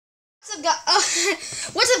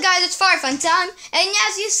What's up, guys? It's Fun time, and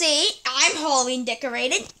as you see, I'm Halloween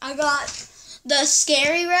decorated. I got the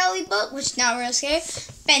Scary Rally book, which is not real scary,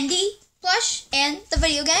 Bendy plush, and the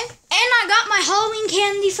video game. And I got my Halloween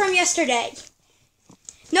candy from yesterday.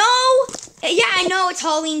 I know it's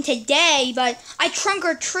Halloween today, but I trunk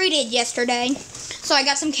or treated yesterday, so I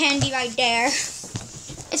got some candy right there.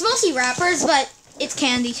 It's mostly wrappers, but it's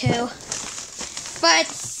candy too.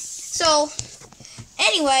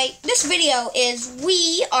 Anyway, this video is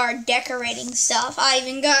we are decorating stuff. I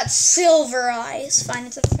even got silver eyes.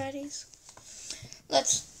 FANF Freddy's.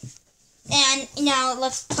 Now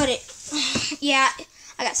let's put it. Yeah,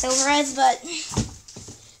 I got silver eyes, but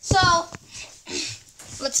so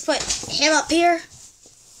let's put him up here.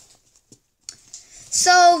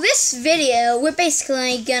 So this video, we're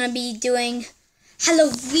basically gonna be doing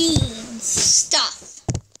Halloween stuff.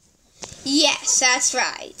 Yes, that's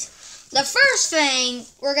right. The first thing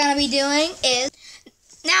we're going to be doing is,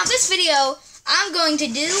 now this video, I'm going to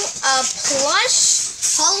do a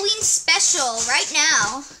plush Halloween special right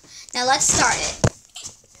now. Now let's start it.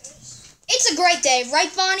 It's a great day,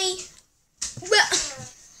 right, Bonnie? Well,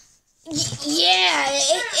 yeah,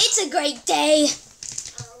 it's a great day.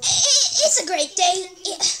 It's a great day.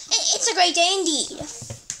 It's a great day indeed.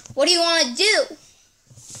 What do you want to do?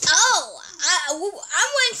 Oh, I'm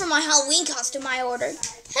waiting for my Halloween costume I ordered.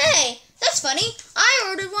 Hey, that's funny. I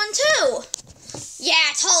ordered one too.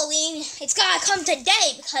 Yeah, it's Halloween. It's gotta come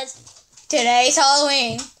today because today's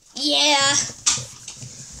Halloween. Yeah.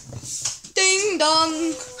 Ding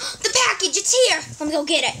dong. The package, it's here. Let me go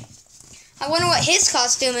get it. I wonder what his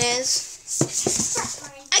costume is.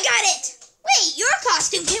 I got it. Wait, your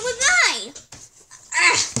costume came with mine.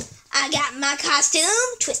 I got my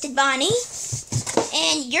costume, Twisted Bonnie.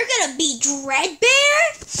 And you're gonna be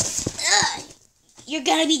Dreadbear? You're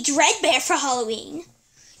gonna be Dreadbear for Halloween.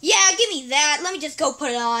 Yeah, give me that. Let me just go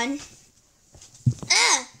put it on.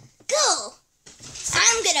 Cool.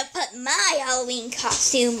 I'm gonna put my Halloween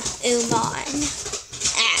costume on.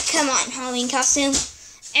 Come on, Halloween costume.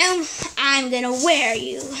 I'm gonna wear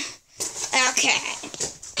you. Okay.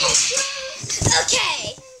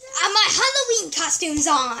 Okay. My Halloween costume's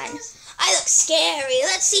on. I look scary.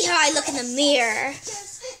 Let's see how I look in the mirror.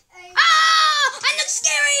 I look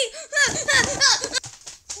scary!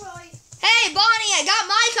 Hey, Bonnie, I got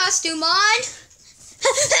my costume on.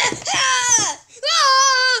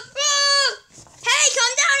 Hey,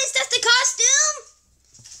 calm down. It's just a costume.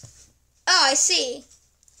 Oh, I see.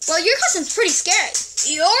 Well, your costume's pretty scary.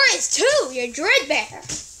 Yours too. You're Dreadbear.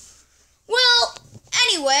 Well,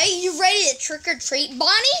 anyway, you ready to trick or treat,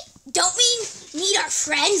 Bonnie? Don't we need our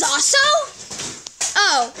friends also?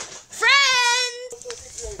 Oh,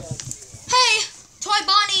 friends! Hey, Toy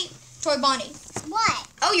Bonnie. What?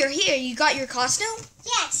 Oh, you're here. You got your costume?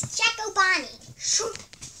 Yes, Jacko Bonnie. Shoot.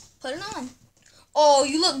 Put it on. Oh,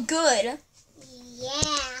 you look good.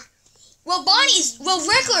 Yeah. Well,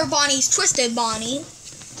 regular Bonnie's Twisted Bonnie.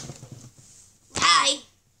 Hi.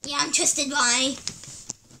 Yeah, I'm Twisted Bonnie.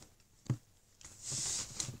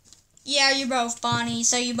 Yeah, you're both Bonnie,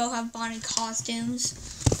 so you both have Bonnie costumes.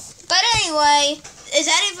 But anyway, is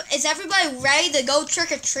everybody ready to go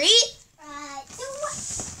trick or treat?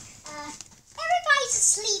 Everybody's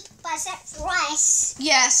asleep except for us.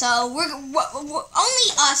 Yeah, so we're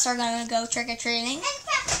only us are gonna go trick or treating. In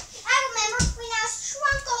fact, I remember when I was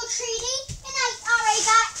trunk or treating and I already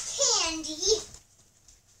got candy.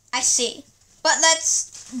 I see. But let's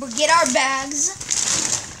get our bags.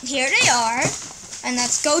 Here they are. And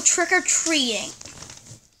let's go trick-or-treating.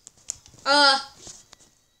 Toy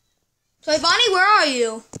Bonnie, where are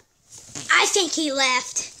you? I think he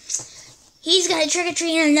left. He's gonna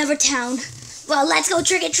trick-or-treat in another town. Well, let's go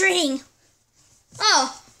trick-or-treating.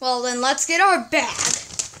 Oh, well then let's get our bag.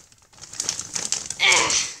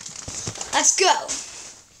 Let's go.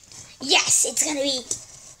 Yes, it's gonna be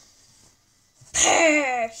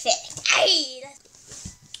perfect. Aye.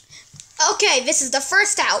 Okay, this is the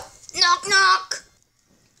first out. Knock, knock.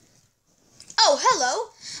 Oh,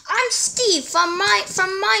 hello. I'm Steve from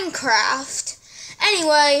Minecraft.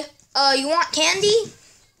 Anyway, you want candy?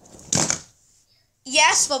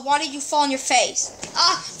 Yes, but why did you fall on your face?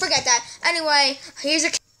 Forget that. Anyway, here's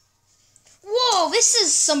a... Whoa, this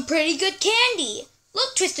is some pretty good candy.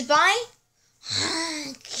 Look, Twisted Bonnie.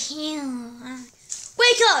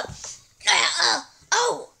 Wake up.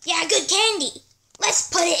 Oh, yeah, good candy. Let's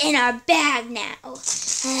put it in our bag now.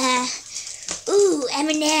 Ooh,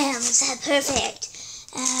 M&M's, perfect.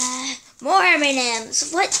 More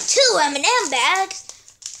M&M's. What, 2 M&M bags?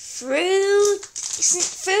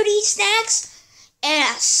 Fruity snacks,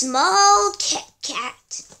 and a small Kit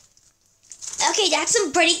Kat. Okay, that's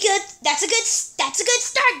a good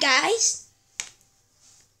start, guys.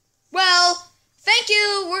 Well, thank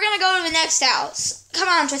you. We're gonna go to the next house. Come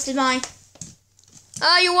on, trusted mine.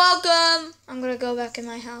 You're welcome. I'm gonna go back in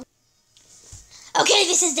my house. Okay,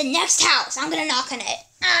 this is the next house. I'm gonna knock on it.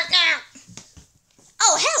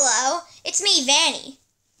 Oh, hello. It's me, Vanny.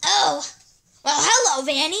 Oh, well, hello,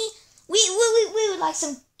 Vanny. We would like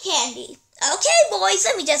some candy. Okay, boys,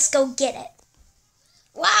 let me just go get it.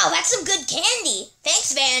 Wow, that's some good candy.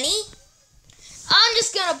 Thanks, Vanny. I'm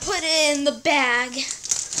just gonna put it in the bag.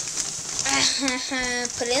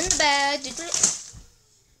 Put it in the bag.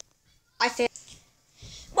 I failed.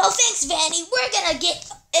 Well, thanks, Vanny. We're gonna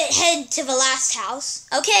head to the last house.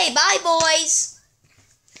 Okay, bye, boys.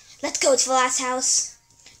 Let's go to the last house.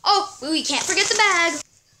 Oh, we can't forget the bag.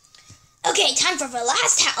 Okay, time for the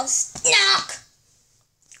last house. Knock.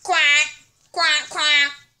 Quack, quack,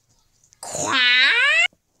 quack. Quack.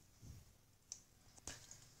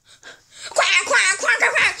 Quack, quack, quack, quack,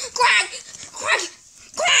 quack, quack, quack,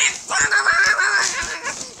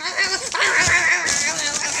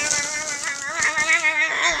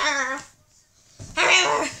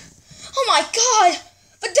 Oh my God!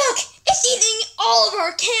 The duck is eating all of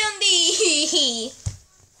our candy!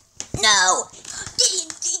 No!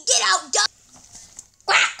 Get out, duck!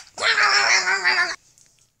 Quack!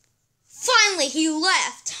 Finally, he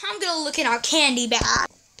left. I'm gonna look in our candy bag.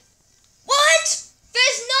 What?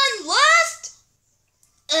 There's none left?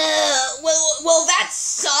 Well, that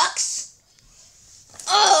sucks.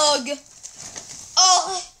 Ugh.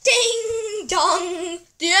 Oh, ding dong.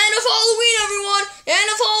 The end of Halloween, everyone. The end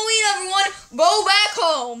of Halloween, everyone. Go back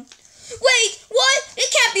home. Wait, what?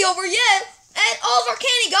 It can't be over yet. And all of our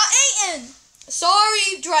candy got eaten.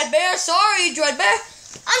 Sorry, Dreadbear. Sorry, Dreadbear.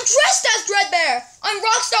 I'm dressed as Dreadbear. I'm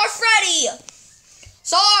Rockstar Freddy.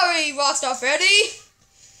 Sorry, Rockstar Freddy.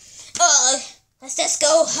 Let's just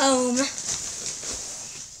go home.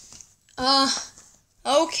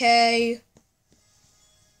 Okay.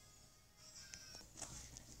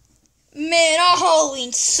 Man, our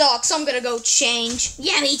Halloween sucks. I'm gonna go change.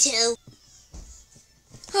 Yeah, me too.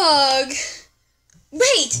 Ugh.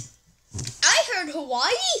 Wait. I heard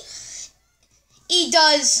Hawaii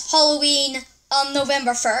does Halloween on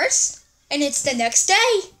November 1st, and it's the next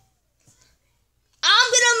day.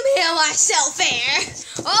 I'm gonna mail myself there.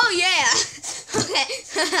 Oh, yeah. Okay.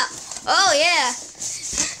 Oh, yeah.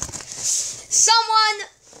 Someone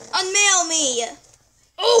unmail me.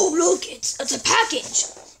 Oh, look, it's a package.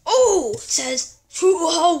 Oh, it says, to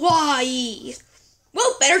Hawaii.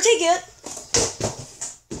 Well, better take it.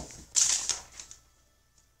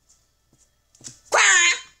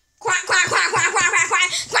 Quack, quack, quack, quack, quack, quack, quack, quack,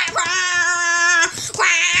 quack,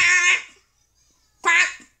 quack, quack.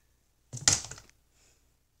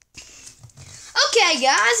 Okay,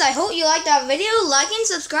 guys, I hope you liked that video. Like and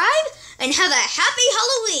subscribe, and have a happy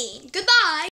Halloween.